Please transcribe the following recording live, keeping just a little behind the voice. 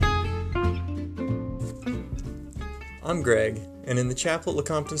I'm Greg, and in the chapel at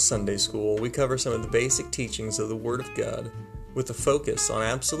Lecompton Sunday School, we cover some of the basic teachings of the Word of God with a focus on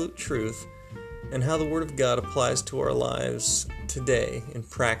absolute truth and how the Word of God applies to our lives today in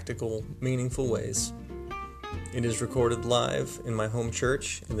practical, meaningful ways. It is recorded live in my home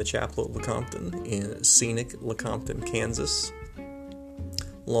church in the chapel at Lecompton in scenic Lecompton, Kansas.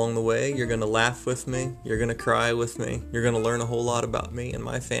 Along the way, you're going to laugh with me, you're going to cry with me, you're going to learn a whole lot about me and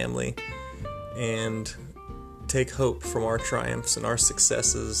my family, and take hope from our triumphs and our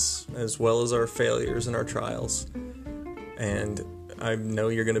successes, as well as our failures and our trials. And I know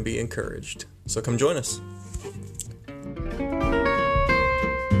you're going to be encouraged. So come join us.